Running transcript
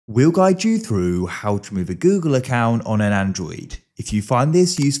We'll guide you through how to remove a Google account on an Android. If you find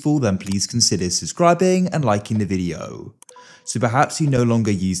this useful, then please consider subscribing and liking the video. So perhaps you no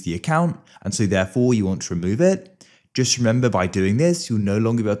longer use the account and so therefore you want to remove it. Just remember, by doing this, you'll no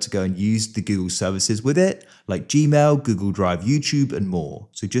longer be able to go and use the Google services with it, like Gmail, Google Drive, YouTube, and more.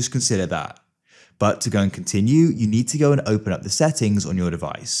 So just consider that. But to go and continue, you need to go and open up the settings on your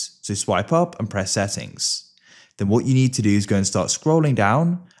device. So swipe up and press settings. Then what you need to do is go and start scrolling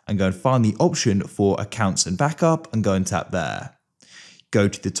down and go and find the option for accounts and backup and go and tap there. Go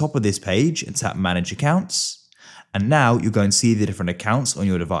to the top of this page and tap manage accounts. And now you'll go and see the different accounts on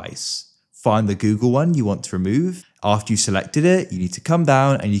your device. Find the Google one you want to remove. After you selected it, you need to come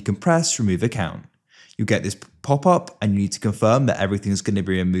down and you can press remove account. You'll get this pop-up and you need to confirm that everything is going to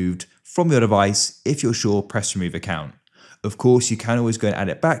be removed from your device. If you're sure, press remove account. Of course, you can always go and add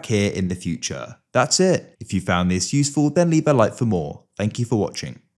it back here in the future. That's it. If you found this useful, then leave a like for more. Thank you for watching.